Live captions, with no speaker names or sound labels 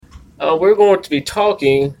We're going to be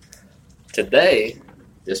talking today,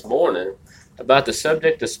 this morning, about the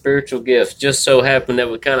subject of spiritual gifts. Just so happened that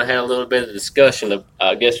we kind of had a little bit of discussion,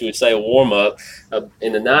 I guess you would say a warm up,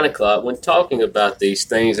 in the 9 o'clock when talking about these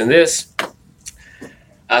things. And this,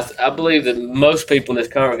 I believe that most people in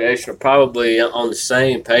this congregation are probably on the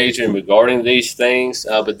same page in regarding these things.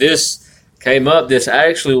 But this came up. This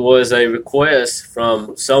actually was a request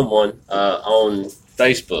from someone on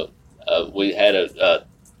Facebook. We had a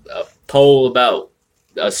poll about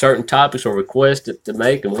certain topics or requests to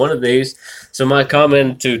make, and one of these, somebody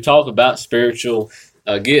commented to talk about spiritual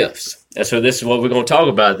gifts. And so this is what we're going to talk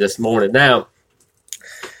about this morning. Now,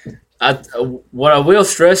 what I will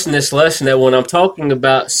stress in this lesson, that when I'm talking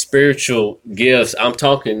about spiritual gifts, I'm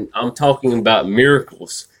talking about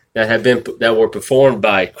miracles that were performed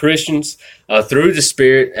by Christians through the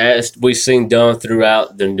Spirit, as we've seen done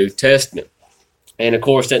throughout the New Testament. And of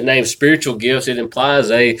course, that name spiritual gifts, it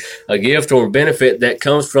implies a gift or a benefit that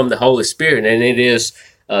comes from the Holy Spirit, and it is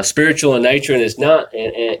spiritual in nature, and it's not,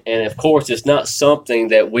 and of course, it's not something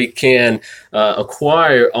that we can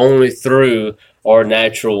acquire only through our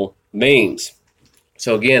natural means.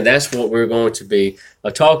 So again, that's what we're going to be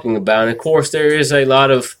talking about. And of course, there is a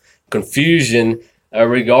lot of confusion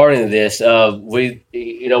regarding this.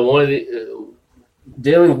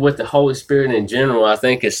 Dealing with the Holy Spirit in general, I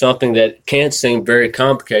think, is something that can seem very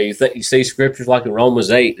complicated. You see scriptures like in Romans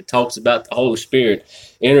 8 that talks about the Holy Spirit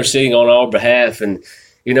interceding on our behalf, and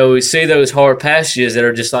we see those hard passages that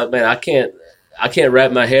are just like, man, I can't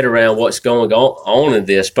wrap my head around what's going on in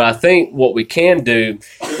this. But I think what we can do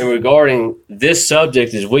in regarding this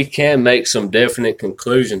subject is we can make some definite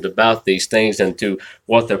conclusions about these things and to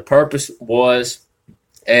what their purpose was.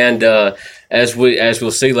 And as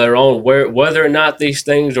we'll see later on, whether or not these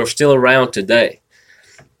things are still around today.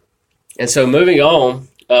 And so moving on,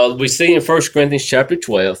 we see in 1 Corinthians chapter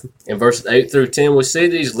 12, in verses 8 through 10, we see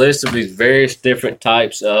these lists of these various different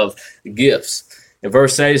types of gifts. In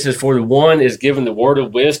verse 8, it says, "For the one is given the word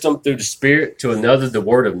of wisdom through the Spirit, to another the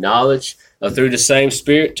word of knowledge through the same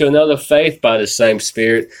Spirit, to another faith by the same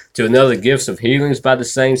Spirit, to another gifts of healings by the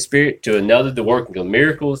same Spirit, to another the working of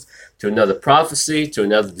miracles, to another prophecy, to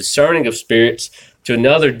another discerning of spirits, to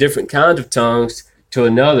another different kinds of tongues, to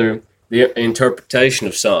another the interpretation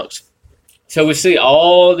of songs." So we see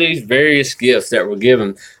all these various gifts that were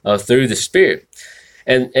given through the Spirit.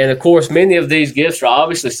 And of course, many of these gifts are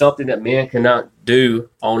obviously something that man cannot do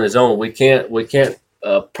on his own. We can't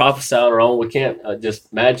prophesy on our own. We can't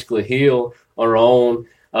just magically heal on our own.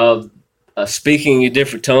 Speaking in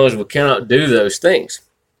different tongues, we cannot do those things.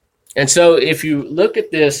 And so, if you look at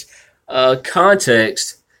this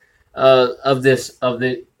context of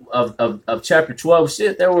chapter 12, we see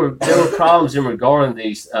that there were problems in regarding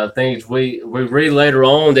these things. We read later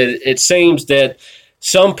on that it seems that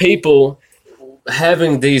some people,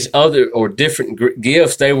 having these other or different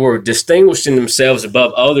gifts, they were distinguishing themselves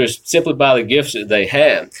above others simply by the gifts that they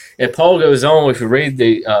had. And Paul goes on, if you read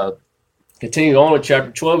continue on in chapter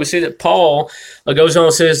 12, we see that Paul goes on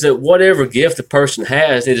and says that whatever gift a person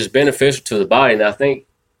has, it is beneficial to the body. And I think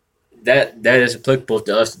that is applicable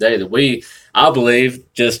to us today, that I believe,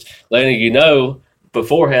 just letting you know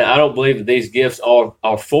beforehand, I don't believe that these gifts are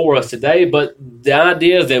for us today, but the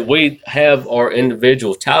idea that we have our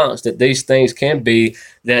individual talents, that these things can be,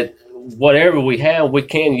 that whatever we have, we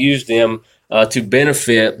can use them to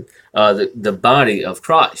benefit the body of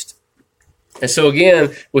Christ. And so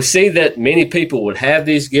again, we see that many people would have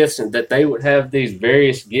these gifts, and that they would have these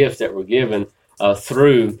various gifts that were given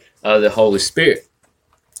through the Holy Spirit.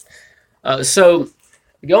 So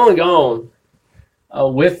going on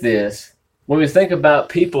with this, when we think about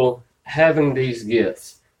people having these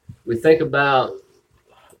gifts, we think about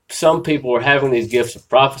some people are having these gifts of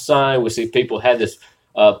prophesying. We see people have this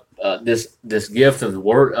gift of the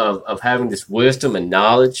word of having this wisdom and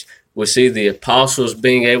knowledge. We see the apostles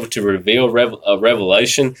being able to reveal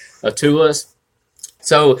revelation to us.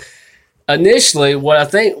 So initially,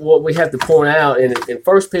 what we have to point out in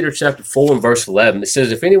 1 Peter chapter 4 and verse 11, it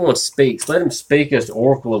says, "If anyone speaks, let him speak as the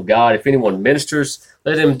oracle of God. If anyone ministers,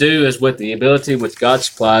 let him do as with the ability which God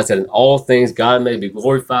supplies, that in all things God may be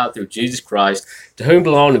glorified through Jesus Christ, to whom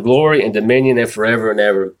belong the glory and dominion and forever and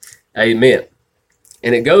ever. Amen."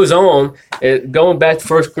 And it goes on, going back to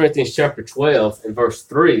 1 Corinthians chapter 12 and verse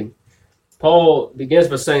 3, Paul begins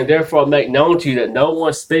by saying, "Therefore I make known to you that no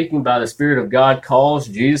one speaking by the Spirit of God calls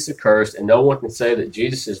Jesus accursed, and no one can say that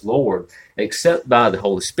Jesus is Lord except by the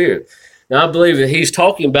Holy Spirit." Now, I believe that he's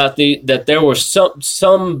talking about that there was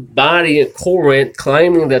somebody in Corinth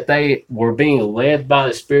claiming that they were being led by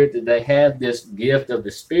the Spirit, that they had this gift of the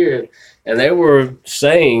Spirit, and they were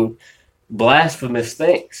saying blasphemous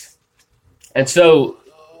things. And so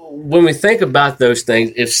when we think about those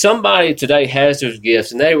things, if somebody today has those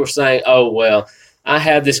gifts and they were saying, oh, well, I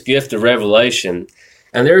have this gift of revelation,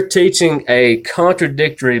 and they're teaching a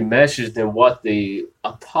contradictory message than what the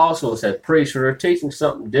apostles had preached, or they're teaching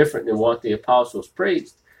something different than what the apostles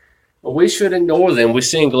preached, well, we should ignore them. We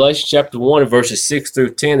see in Galatians chapter 1 verses 6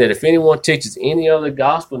 through 10 that if anyone teaches any other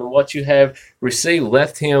gospel than what you have received,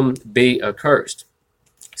 let him be accursed.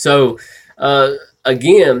 So,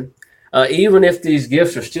 again, even if these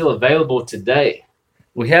gifts are still available today,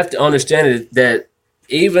 we have to understand that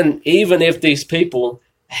even if these people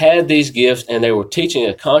had these gifts and they were teaching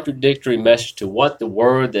a contradictory message to what the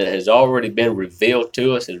word that has already been revealed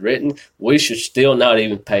to us is written, we should still not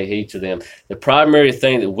even pay heed to them. The primary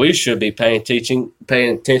thing that we should be paying attention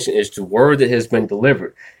is to the word that has been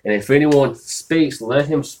delivered. And if anyone speaks, let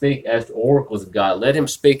him speak as the oracles of God. Let him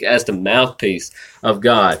speak as the mouthpiece of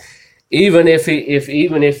God. Even if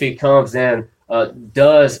he comes and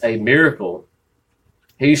does a miracle,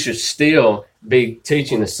 he should still be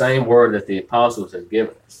teaching the same word that the apostles have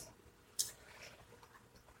given us.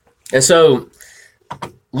 And so,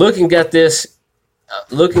 looking at the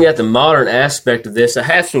modern aspect of this, I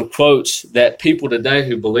have some quotes that people today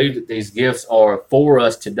who believe that these gifts are for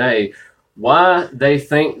us today, why they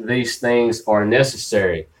think these things are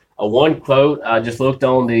necessary. One quote, I just looked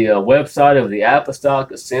on the website of the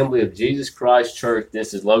Apostolic Assembly of Jesus Christ Church.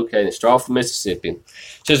 This is located in Strawford, Mississippi. It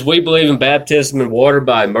says, we believe in baptism in water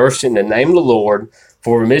by immersion in the name of the Lord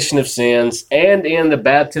for remission of sins, and in the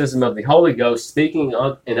baptism of the Holy Ghost, speaking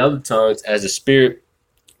in other tongues as the Spirit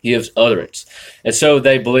gives utterance. And so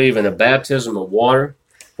they believe in a baptism of water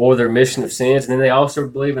for the remission of sins, and then they also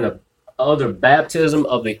believe in other baptism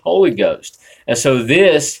of the Holy Ghost. And so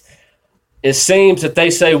it seems that they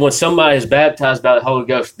say when somebody is baptized by the Holy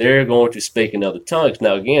Ghost, they're going to speak in other tongues.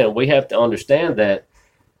 Now, again, we have to understand that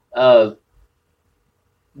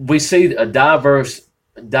we see a diverse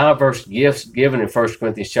gifts given in 1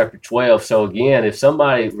 Corinthians chapter 12. So, again, if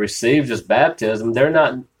somebody receives this baptism, they're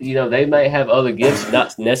not, they may have other gifts,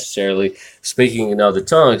 not necessarily speaking in other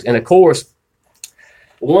tongues. And, of course,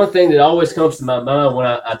 one thing that always comes to my mind when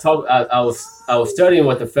I was studying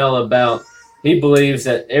with a fellow about, he believes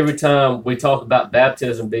that every time we talk about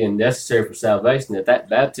baptism being necessary for salvation, that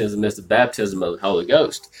baptism is the baptism of the Holy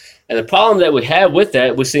Ghost. And the problem that we have with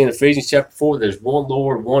that, we see in Ephesians chapter 4, there's one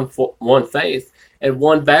Lord, one faith, and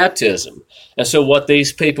one baptism. And so what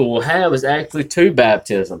these people will have is actually two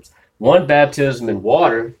baptisms. One baptism in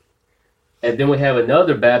water, and then we have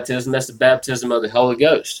another baptism, that's the baptism of the Holy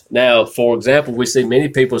Ghost. Now, for example, we see many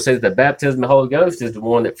people say that the baptism of the Holy Ghost is the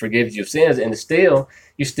one that forgives you of sins, and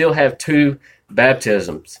you still have two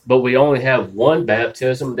baptisms, but we only have one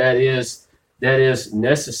baptism that is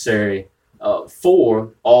necessary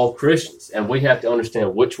for all Christians, and we have to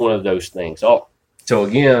understand which one of those things are. So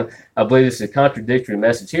again, I believe this is a contradictory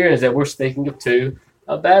message here, is that we're speaking of two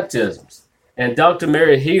baptisms. And Dr.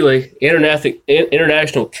 Mary Healy,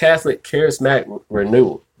 International Catholic Charismatic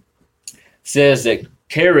Renewal, says that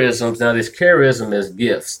charisms, now this charism is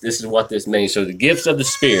gifts. This is what this means. So the gifts of the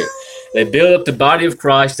Spirit, they build up the body of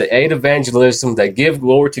Christ, they aid evangelism, they give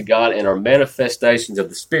glory to God, and are manifestations of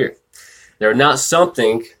the Spirit. They're not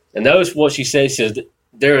something, and notice what she says,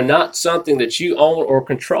 they're not something that you own or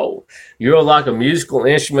control. You're like a musical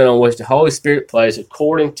instrument on which the Holy Spirit plays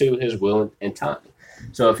according to his will and time.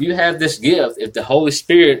 So if you have this gift, if the Holy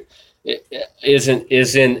Spirit is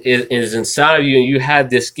inside of you and you have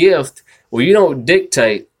this gift, well, you don't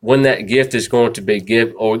dictate when that gift is going to be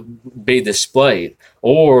given or be displayed,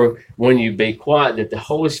 or when you be quiet, that the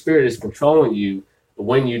Holy Spirit is controlling you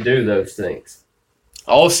when you do those things.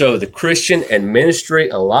 Also, the Christian and Ministry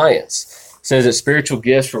Alliance says that spiritual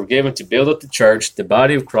gifts were given to build up the church, the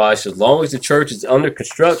body of Christ. As long as the church is under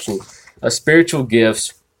construction, spiritual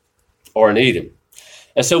gifts are needed.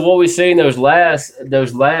 And so what we see in those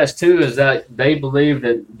last two is that they believe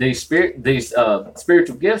that these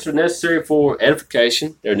spiritual gifts are necessary for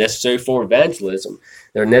edification. They're necessary for evangelism.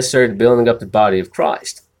 They're necessary to building up the body of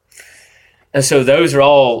Christ. And so those are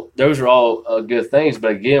all good things.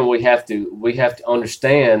 But again, we have to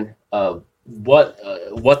understand what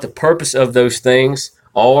the purpose of those things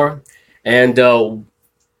are, and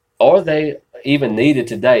are they even needed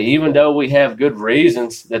today? Even though we have good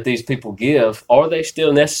reasons that these people give, are they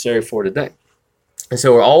still necessary for today? And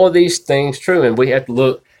so are all of these things true? And we have to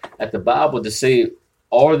look at the Bible to see,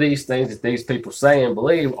 are these things that these people say and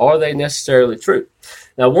believe, are they necessarily true?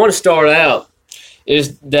 Now, I want to start out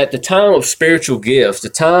is that the time of spiritual gifts, the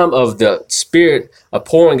time of the Spirit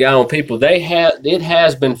pouring out on people, it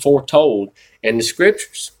has been foretold in the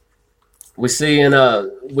Scriptures. We see in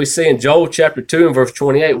Joel chapter 2 and verse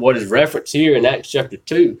 28 what is referenced here in Acts chapter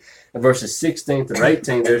 2 and verses 16 through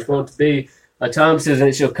 18. There's going to be a time, says, and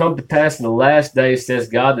it shall come to pass in the last days, says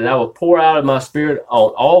God, that I will pour out of my spirit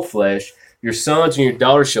on all flesh. Your sons and your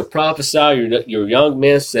daughters shall prophesy. Your young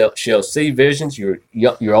men shall see visions.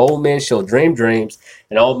 Your old men shall dream dreams.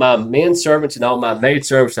 And all my men servants and all my maid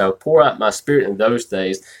servants I will pour out my spirit in those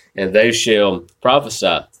days, and they shall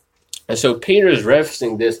prophesy. And so Peter is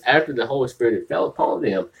referencing this after the Holy Spirit fell upon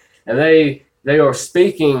them, and they are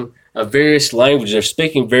speaking various languages. They're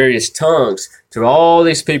speaking various tongues to all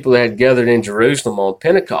these people that had gathered in Jerusalem on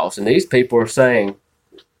Pentecost. And these people are saying,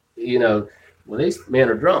 well, these men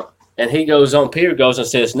are drunk. And Peter goes and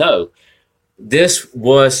says, no, this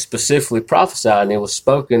was specifically prophesied, and it was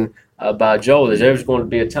spoken by Joel, that there was going to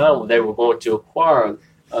be a time when they were going to acquire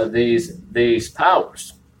these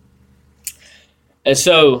powers. And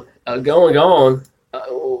so, going on,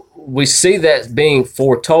 we see that being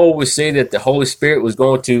foretold. We see that the Holy Spirit was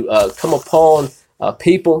going to come upon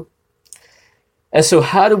people. And so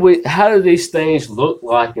how do these things look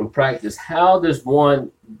like in practice? How does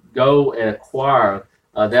one go and acquire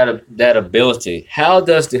that ability? How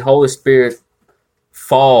does the Holy Spirit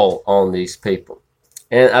fall on these people?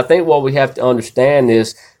 And I think what we have to understand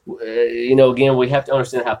is, again, we have to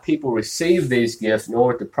understand how people receive these gifts in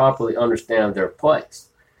order to properly understand their place.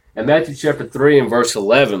 In Matthew chapter 3 and verse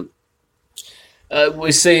 11,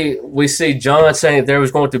 we see John saying that there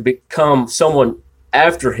was going to become someone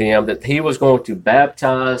after him, that he was going to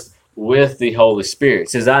baptize with the Holy Spirit. It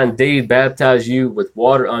says, I indeed baptize you with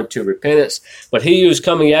water unto repentance, but he who is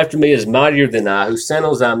coming after me is mightier than I, whose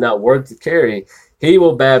sandals I am not worthy to carry. He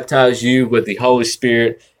will baptize you with the Holy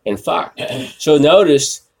Spirit and fire. So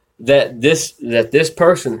notice that this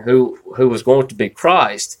person who was going to be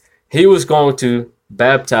Christ, he was going to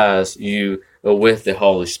baptize you with the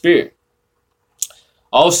Holy Spirit.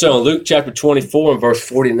 Also in Luke chapter 24 and verse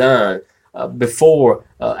 49,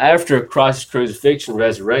 after Christ's crucifixion,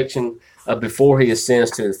 resurrection, before he ascends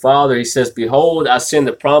to the Father, he says, behold, I send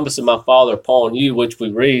the promise of my Father upon you, which we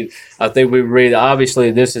read. I think we read,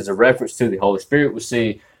 obviously, this is a reference to the Holy Spirit. We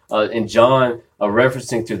see in John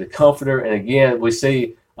referencing to the Comforter. And again, we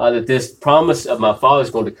see that this promise of my Father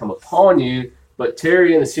is going to come upon you, but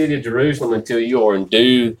tarry in the city of Jerusalem until you are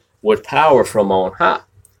endued with power from on high.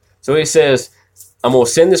 So he says, I'm going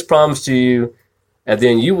to send this promise to you, and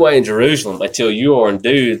then you wait in Jerusalem until you are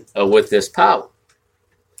endued with this power.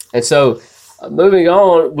 And so, moving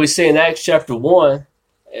on, we see in Acts chapter 1,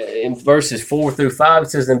 in verses 4 through 5, it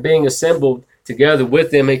says, and being assembled together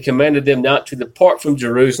with them, he commanded them not to depart from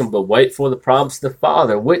Jerusalem, but wait for the promise of the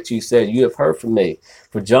Father, which he said, you have heard from me.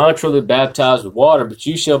 For John truly baptized with water, but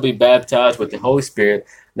you shall be baptized with the Holy Spirit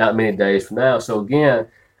not many days from now. So again,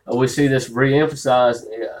 we see this re-emphasized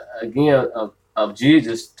again of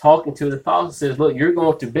Jesus talking to the apostles. Says, look, you're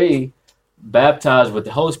going to be baptized with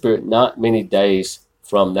the Holy Spirit not many days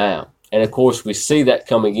from now. And of course, we see that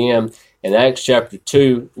coming in Acts chapter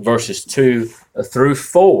 2, verses 2 through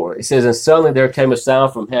 4. It says, and suddenly there came a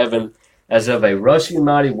sound from heaven as of a rushing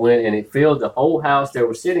mighty wind, and it filled the whole house they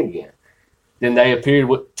were sitting in. Then they appeared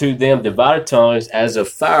to them divided tongues as of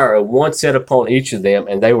fire, and one set upon each of them,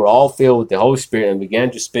 and they were all filled with the Holy Spirit and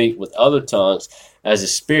began to speak with other tongues as the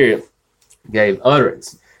Spirit gave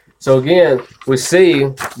utterance. So again, we see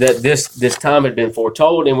that this time had been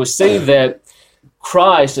foretold, and we see that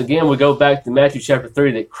Christ, again, we go back to Matthew chapter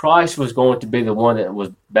 3, that Christ was going to be the one that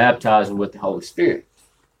was baptizing with the Holy Spirit.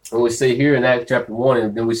 And we see here in Acts chapter 1,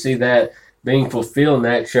 and then we see that being fulfilled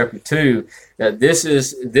in Acts chapter 2, that this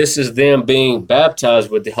is them being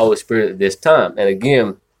baptized with the Holy Spirit at this time. And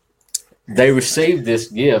again, they received this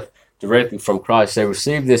gift directly from Christ. They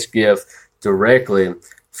received this gift directly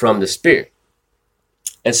from the Spirit.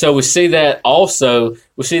 And so we see that also,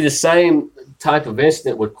 we see the same type of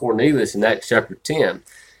incident with Cornelius in Acts chapter 10.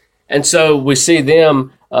 And so we see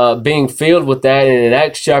them being filled with that. And in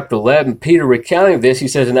Acts chapter 11, Peter recounting this, he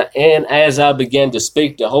says, and as I began to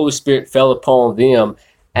speak, the Holy Spirit fell upon them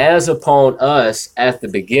as upon us at the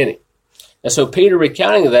beginning. And so Peter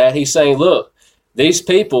recounting that, he's saying, look, these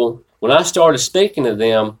people, when I started speaking to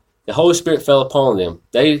them, the Holy Spirit fell upon them.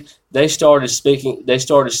 They started speaking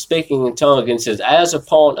in tongues, and says, as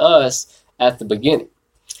upon us at the beginning.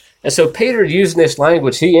 And so Peter, using this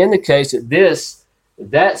language, he indicates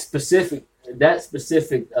that specific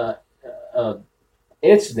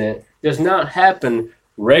incident does not happen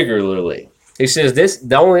regularly. He says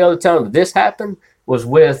the only other time that this happened was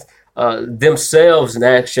with themselves in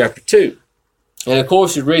Acts chapter 2. And of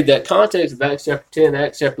course, you read that context of Acts chapter 10,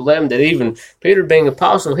 Acts chapter 11, that even Peter being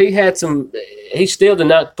apostle, he still did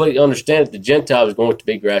not completely understand that the Gentile was going to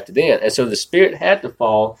be grafted in. And so the Spirit had to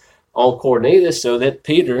fall on Cornelius so that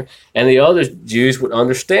Peter and the other Jews would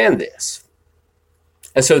understand this.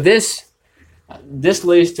 And so this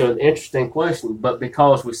leads to an interesting question, but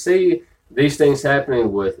because we see these things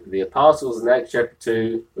happening with the apostles in Acts chapter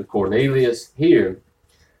 2, with Cornelius here,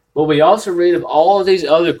 but we also read of all of these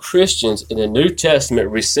other Christians in the New Testament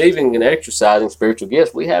receiving and exercising spiritual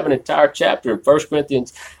gifts. We have an entire chapter in 1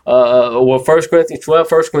 Corinthians 12, 1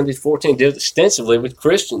 Corinthians 14 deals extensively with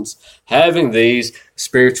Christians having these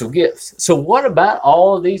spiritual gifts. So what about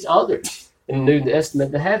all of these others in the New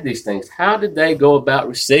Testament that have these things? How did they go about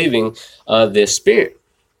receiving this Spirit?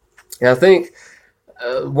 And I think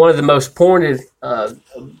one of the most pointed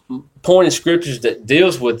scriptures that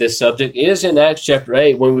deals with this subject is in Acts chapter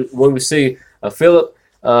 8 when we see Philip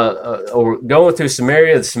or going through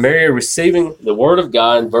Samaria receiving the word of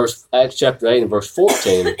God in Acts chapter 8 and verse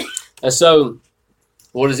 14. And so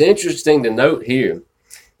what is interesting to note here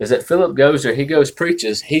is that Philip goes there, he goes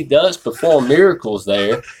preaches, he does perform miracles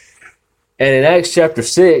there. And in Acts chapter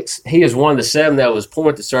 6, he is one of the 7 that was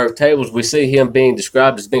appointed to serve tables. We see him being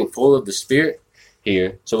described as being full of the Spirit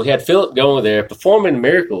here. So we had Philip going there, performing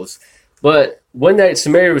miracles. But when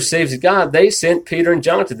Samaria receives God, they sent Peter and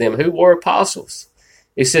John to them, who were apostles.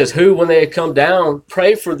 It says, who, when they had come down,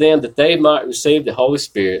 prayed for them that they might receive the Holy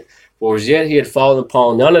Spirit. For as yet he had fallen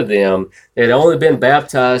upon none of them. They had only been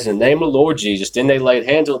baptized in the name of the Lord Jesus. Then they laid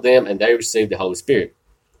hands on them, and they received the Holy Spirit.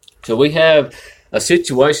 So we have a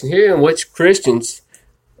situation here in which Christians,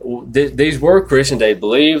 these were Christians, they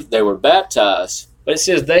believed, they were baptized. But it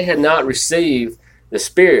says they had not received the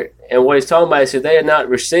Spirit. And what he's talking about is that they had not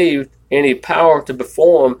received any power to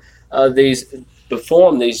perform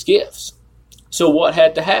these gifts. So what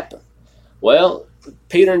had to happen? Well,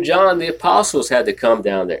 Peter and John, the apostles, had to come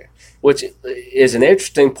down there, which is an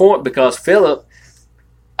interesting point because Philip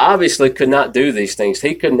obviously could not do these things.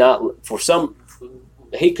 He could not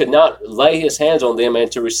lay his hands on them and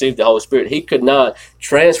to receive the Holy Spirit. He could not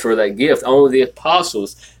transfer that gift. Only the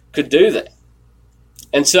apostles could do that.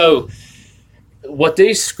 And so what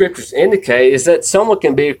these scriptures indicate is that someone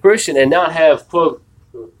can be a Christian and not have, quote,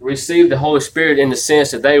 received the Holy Spirit in the sense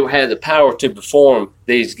that they had the power to perform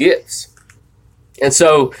these gifts. And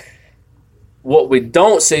so what we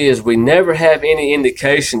don't see is we never have any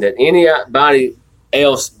indication that anybody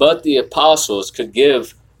else but the apostles could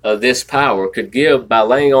give this power, could give, by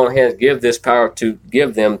laying on hands, give this power to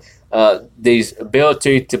give them these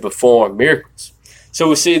ability to perform miracles. So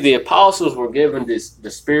we see the apostles were given the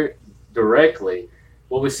Spirit directly.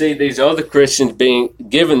 Well, we see these other Christians being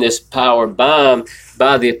given this power by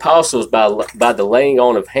the apostles by the laying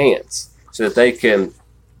on of hands, so that they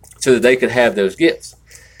could have those gifts.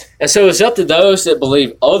 And so it's up to those that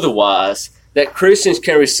believe otherwise that Christians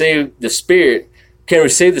can receive the Spirit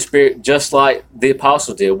just like the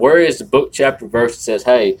apostles did. Where is the book, chapter, verse that says,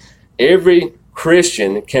 hey, every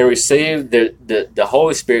Christian can receive the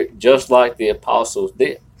Holy Spirit just like the apostles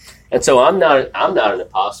did? And so I'm not an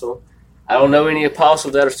apostle. I don't know any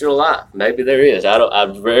apostles that are still alive. Maybe there is. I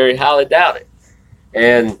very highly doubt it.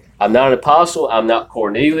 And I'm not an apostle. I'm not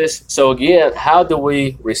Cornelius. So again, how do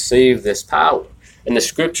we receive this power? And the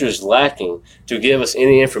scripture is lacking to give us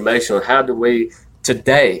any information on how do we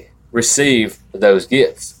today receive those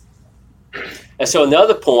gifts. And so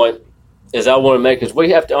another point is I want to make is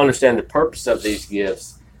we have to understand the purpose of these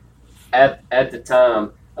gifts at the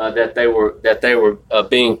time that they were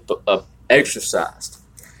being exercised.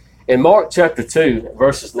 In Mark chapter 2,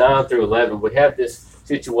 verses 9 through 11, we have this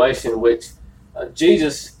situation in which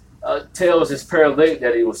Jesus tells this paralytic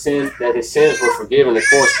that his sins were forgiven. Of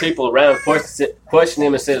course, people around question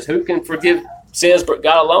him and says, who can forgive sins but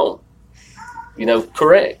God alone?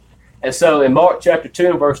 Correct. And so in Mark chapter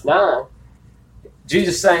 2 and verse 9,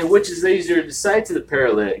 Jesus saying, which is easier to say to the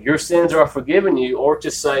paralytic, your sins are forgiven you, or to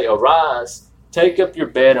say, arise, take up your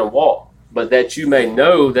bed and walk? But that you may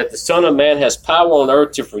know that the Son of Man has power on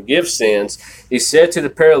earth to forgive sins, he said to the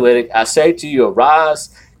paralytic, I say to you,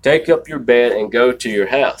 arise, take up your bed, and go to your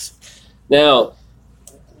house. Now,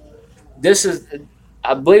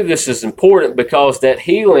 I believe this is important because that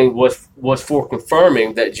healing was for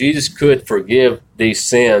confirming that Jesus could forgive these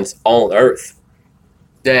sins on earth.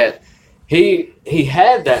 That he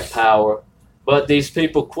had that power, but these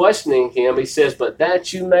people questioning him, he says, but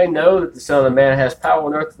that you may know that the Son of Man has power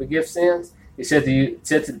on earth to forgive sins, he said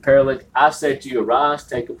to the paralytic, I say to you, arise,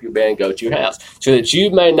 take up your bed, and go to your house. So that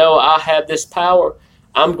you may know I have this power,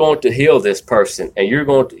 I'm going to heal this person, and you're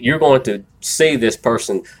going to see this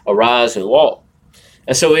person arise and walk.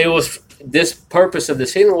 And so it this purpose of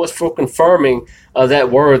this healing was for confirming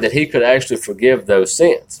that word that he could actually forgive those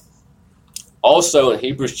sins. Also in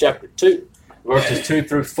Hebrews chapter 2, verses 2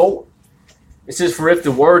 through 4, it says, "For if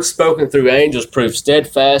the word spoken through angels proved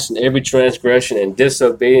steadfast, and every transgression and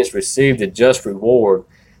disobedience received a just reward,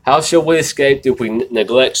 how shall we escape if we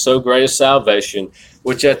neglect so great a salvation,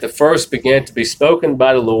 which at the first began to be spoken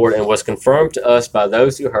by the Lord and was confirmed to us by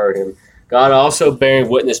those who heard him, God also bearing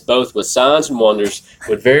witness both with signs and wonders,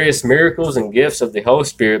 with various miracles and gifts of the Holy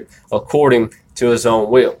Spirit, according to his own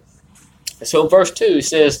will." And so in verse 2, he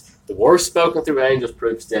says, "The word spoken through angels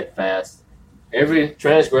proved steadfast, every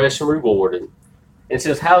transgression rewarded." And it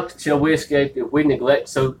says, "How shall we escape if we neglect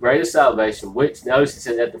so great a salvation, which," notice it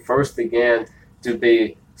says, "at the first began to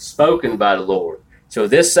be spoken by the Lord." So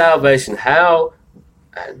this salvation, how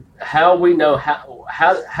we know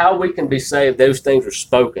how we can be saved, those things are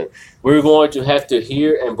spoken. We're going to have to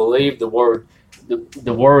hear and believe the word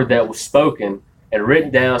that was spoken and written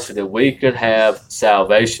down so that we could have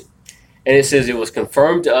salvation. And it says, "It was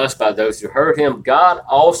confirmed to us by those who heard him, God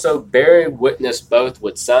also bearing witness both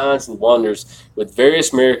with signs and wonders, with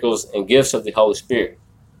various miracles and gifts of the Holy Spirit."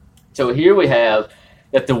 So here we have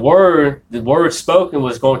that the word spoken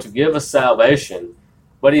was going to give us salvation,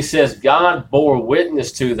 but he says God bore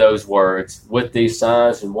witness to those words with these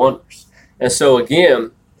signs and wonders. And so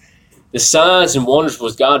again, the signs and wonders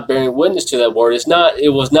was God bearing witness to that word. It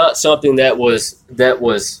was not something that was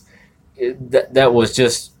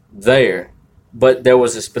just there, but there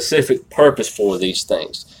was a specific purpose for these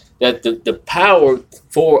things. That the power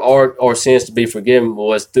for our sins to be forgiven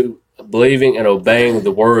was through believing and obeying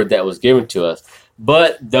the word that was given to us.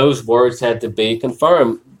 But those words had to be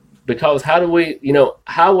confirmed, because how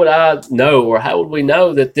would I know, or how would we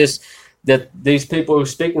know that these people who were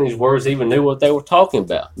speaking these words even knew what they were talking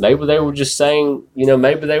about? Maybe they were just saying,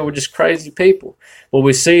 maybe they were just crazy people. Well,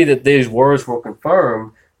 we see that these words were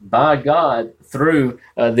confirmed by God through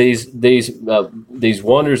these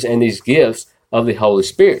wonders and these gifts of the Holy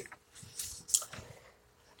Spirit.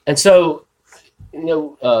 And so,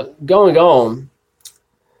 going on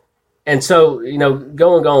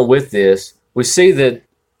with this, we see that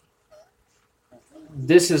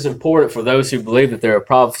this is important for those who believe that there are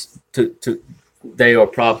prophets. They are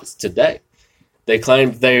prophets today. They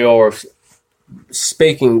claim they are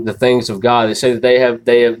speaking the things of God. They say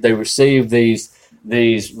that they received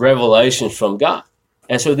these revelations from God.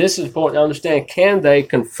 And so this is important to understand. Can they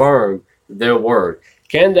confirm their word?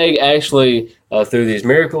 Can they actually, through these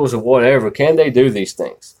miracles or whatever, can they do these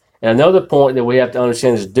things? And another point that we have to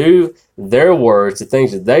understand is, do their words, the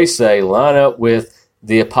things that they say, line up with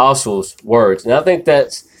the apostles' words? And I think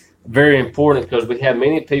that's very important, because we have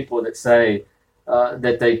many people that say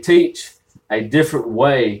that they teach a different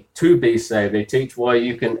way to be saved. They teach why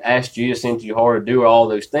you can ask Jesus into your heart to do all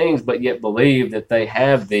those things, but yet believe that they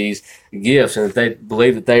have these gifts and that they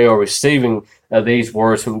believe that they are receiving these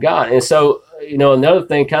words from God. And so, another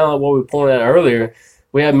thing, kind of like what we pointed out earlier,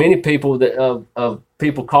 we have many people of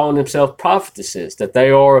people calling themselves prophetesses, that they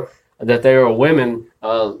are women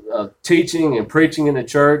teaching and preaching in the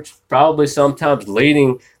church, probably sometimes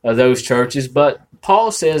leading those churches. But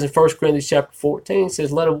Paul says in 1 Corinthians chapter 14,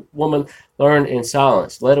 says, "Let a woman learn in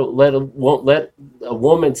silence." Let a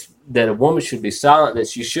woman should be silent, that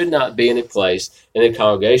she should not be in a place in a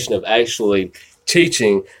congregation of actually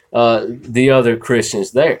teaching the other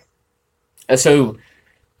Christians there. And so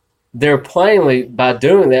by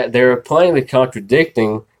doing that, they're plainly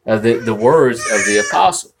contradicting the words of the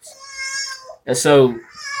apostles. And so,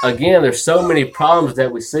 again, there's so many problems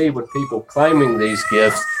that we see with people claiming these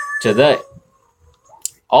gifts today.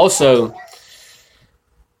 Also,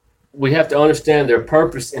 we have to understand their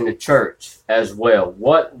purpose in the church as well.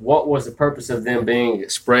 What was the purpose of them being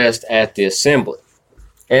expressed at the assembly?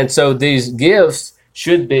 And so these gifts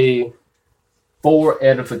should be for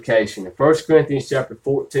edification. In 1 Corinthians chapter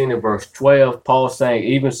 14 and verse 12, Paul is saying,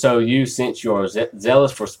 "Even so you, since you are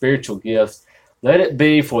zealous for spiritual gifts, let it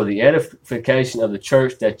be for the edification of the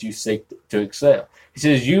church that you seek to excel." He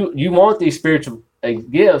says you want these spiritual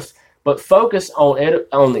gifts, but focus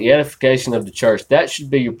on the edification of the church. That should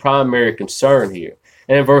be your primary concern here.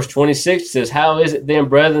 And in verse 26 it says, "How is it then,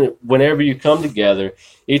 brethren, whenever you come together,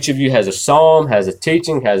 each of you has a psalm, has a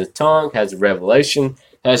teaching, has a tongue, has a revelation,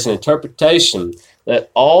 has an interpretation, let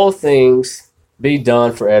all things be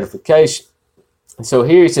done for edification." And so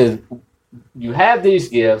here he says, you have these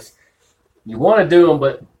gifts, you want to do them,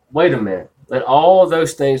 but wait a minute. Let all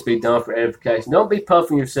those things be done for edification. Don't be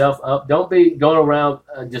puffing yourself up. Don't be going around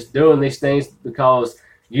just doing these things because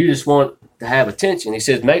you just want to have attention. He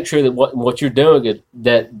says, make sure that what you're doing,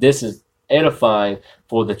 that this is edifying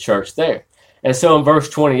for the church there. And so in verse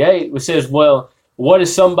 28, it says, well, what if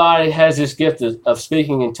somebody has this gift of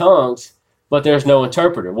speaking in tongues, but there's no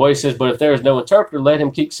interpreter? Well, he says, but if there is no interpreter, let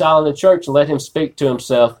him keep silent in church and let him speak to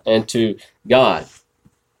himself and to God.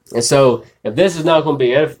 And so if this is not going to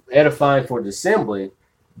be edifying for the assembly,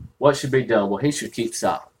 what should be done? Well, he should keep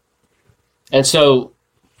silent. And so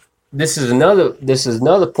this is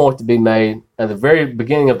another point to be made at the very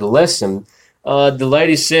beginning of the lesson. The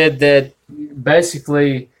lady said that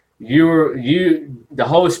basically the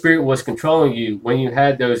Holy Spirit was controlling you when you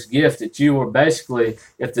had those gifts, that you were basically,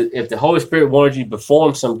 if the Holy Spirit wanted you to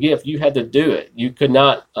perform some gift, you had to do it. You could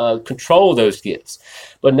not control those gifts.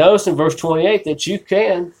 But notice in verse 28 that you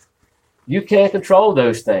can control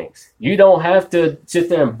those things. You don't have to sit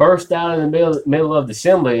there and burst out in the middle of the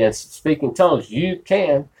assembly and speak in tongues. You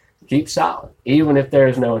can keep silent, even if there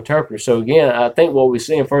is no interpreter. So again, I think what we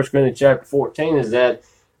see in 1 Corinthians chapter 14 is that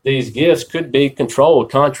these gifts could be controlled,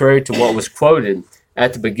 contrary to what was quoted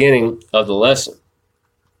at the beginning of the lesson.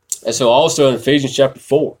 And so also in Ephesians chapter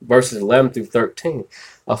 4, verses 11 through 13,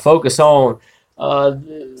 I focus on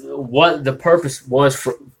what the purpose was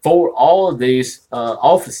for all of these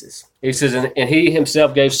offices. He says, and he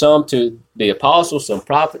himself gave some to the apostles, some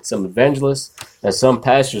prophets, some evangelists, and some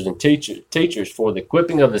pastors and teachers for the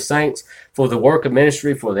equipping of the saints, for the work of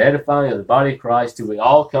ministry, for the edifying of the body of Christ, till we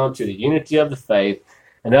all come to the unity of the faith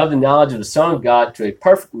and of the knowledge of the Son of God, to a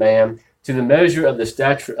perfect man, to the measure of the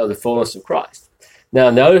stature of the fullness of Christ. Now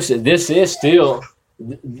notice that this is still,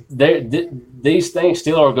 these things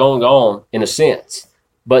still are going on in a sense.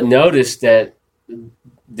 But notice that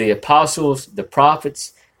the apostles, the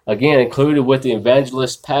prophets, again included with the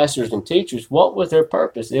evangelists, pastors, and teachers, what was their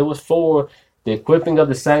purpose? It was for the equipping of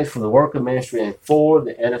the saints, for the work of ministry, and for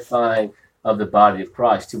the edifying of the body of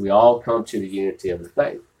Christ, till we all come to the unity of the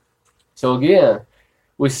faith. So again,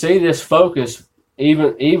 we see this focus,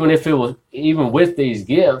 even with these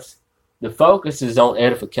gifts, the focus is on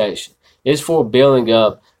edification. It's for building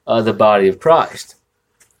up the body of Christ.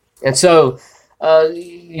 And so,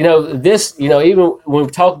 even when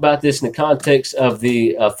we talk about this in the context of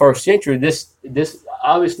the first century, this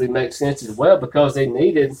obviously makes sense as well, because they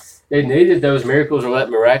needed those miracles or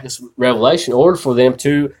that miraculous revelation in order for them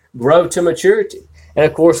to grow to maturity. And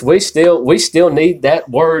of course, we still need that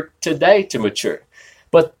word today to mature.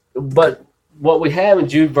 But what we have in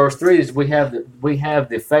Jude verse 3 is we have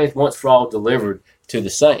the faith once for all delivered to the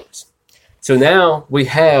saints. So now we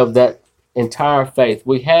have that entire faith.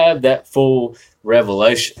 We have that full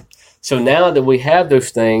revelation. So now that we have those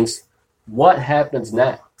things, what happens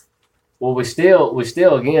now? Well, we still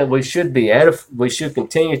again, we should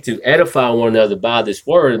continue to edify one another by this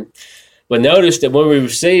word. But notice that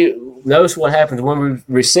notice what happens when we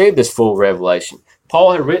receive this full revelation.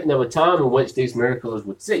 Paul had written of a time in which these miracles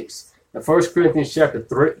would cease. In 1 Corinthians chapter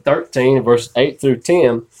 13, verse 8 through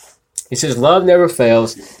 10, he says, love never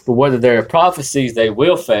fails, but whether there are prophecies, they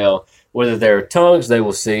will fail. Whether there are tongues, they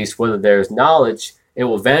will cease. Whether there is knowledge, it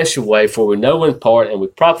will vanish away. For we know in part, and we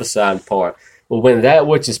prophesy in part. But when that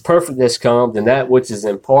which is perfect has come, then that which is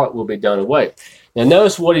in part will be done away. Now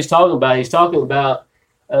notice what he's talking about. He's talking about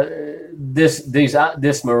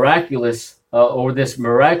this miraculous or this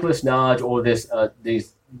miraculous knowledge, or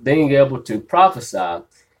these being able to prophesy. And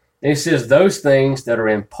he says those things that are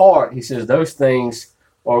in part, he says those things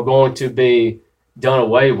are going to be done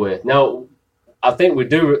away with. Now, I think we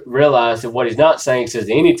do realize that what he's not saying, he says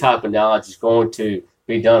any type of knowledge is going to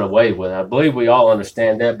be done away with. I believe we all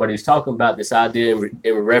understand that, but he's talking about this idea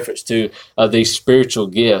in reference to these spiritual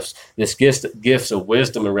gifts, this gifts of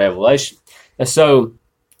wisdom and revelation. And so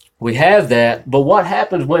we have that, but what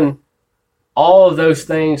happens when all of those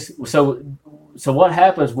things, so what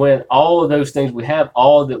happens when all of those things, we have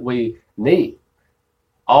all that we need?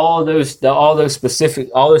 All those specific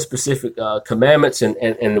commandments and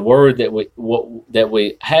the word that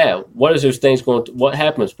we have. What is those things what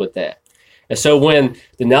happens with that? And so when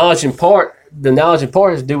the knowledge in part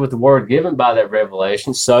has to do with the word given by that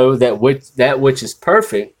revelation, so that which is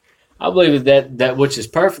perfect, I believe that which is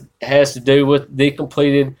perfect has to do with the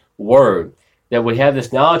completed word. That we have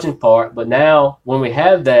this knowledge in part, but now when we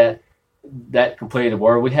have that completed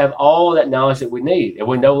word, we have all that knowledge that we need, and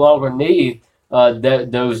we no longer need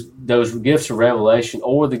those gifts of revelation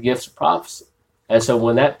or the gifts of prophecy. And so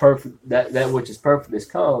when that which is perfect is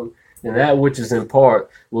come, then that which is in part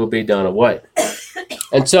will be done away.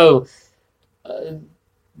 And so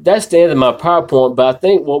that's the end of my PowerPoint, but I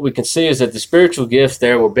think what we can see is that the spiritual gifts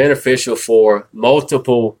there were beneficial for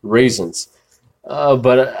multiple reasons.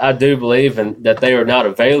 but I do believe that they are not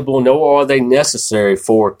available, nor are they necessary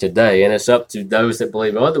for today. And it's up to those that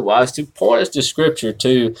believe otherwise to point us to Scripture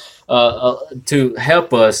to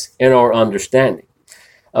help us in our understanding.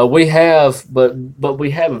 We have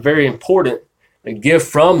a very important gift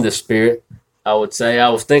from the Spirit. I would say I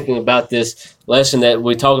was thinking about this lesson that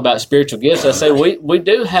we talk about spiritual gifts. I say we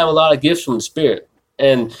do have a lot of gifts from the Spirit,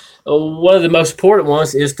 and one of the most important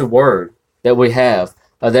ones is the Word that we have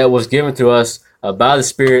that was given to us by the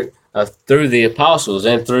Spirit through the apostles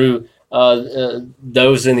and through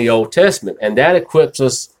those in the Old Testament. And that equips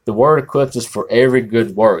us, the Word equips us for every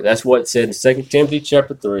good work. That's what it said in 2 Timothy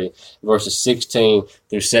chapter 3, verses 16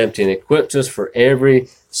 through 17. It equips us for every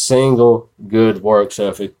single good work. So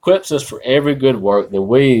if it equips us for every good work, then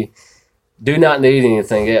we do not need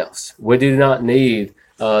anything else. We do not need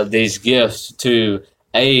these gifts to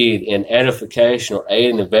aid in edification or aid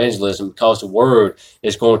in evangelism, because the Word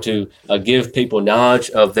is going to give people knowledge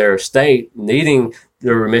of their state, needing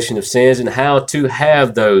the remission of sins, and how to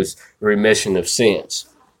have those remission of sins.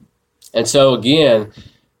 And so again,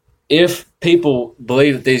 if people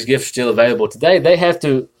believe that these gifts are still available today, they have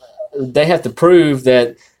to prove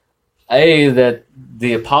that that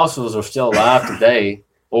the apostles are still alive today,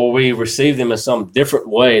 or we receive them in some different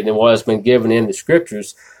way than what has been given in the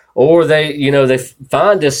Scriptures, or they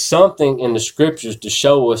find us something in the Scriptures to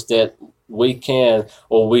show us that we can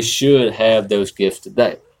or we should have those gifts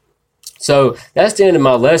today. So that's the end of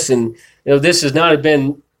my lesson. This has not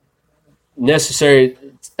been necessary.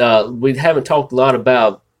 We haven't talked a lot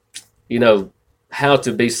about, how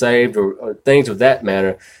to be saved or things of that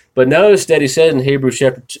matter. But notice that he said in Hebrews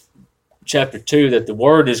chapter 2 that the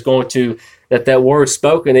Word is going to, that word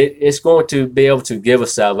spoken, it's going to be able to give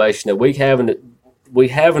us salvation. That we have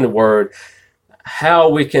in the Word how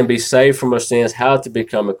we can be saved from our sins, how to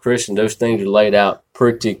become a Christian. Those things are laid out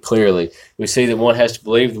pretty clearly. We see that one has to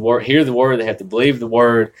believe the Word, hear the Word, they have to believe the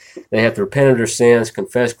Word, they have to repent of their sins,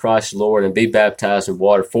 confess Christ as Lord, and be baptized in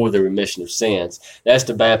water for the remission of sins. That's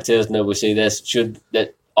the baptism that we see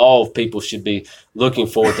that all people should be looking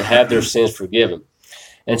for, to have their sins forgiven.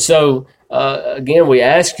 And so, again, we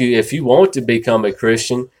ask you, if you want to become a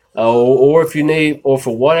Christian, or if you need, or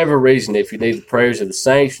for whatever reason, if you need the prayers of the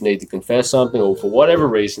saints, you need to confess something, or for whatever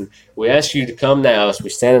reason, we ask you to come now as we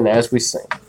stand and as we sing.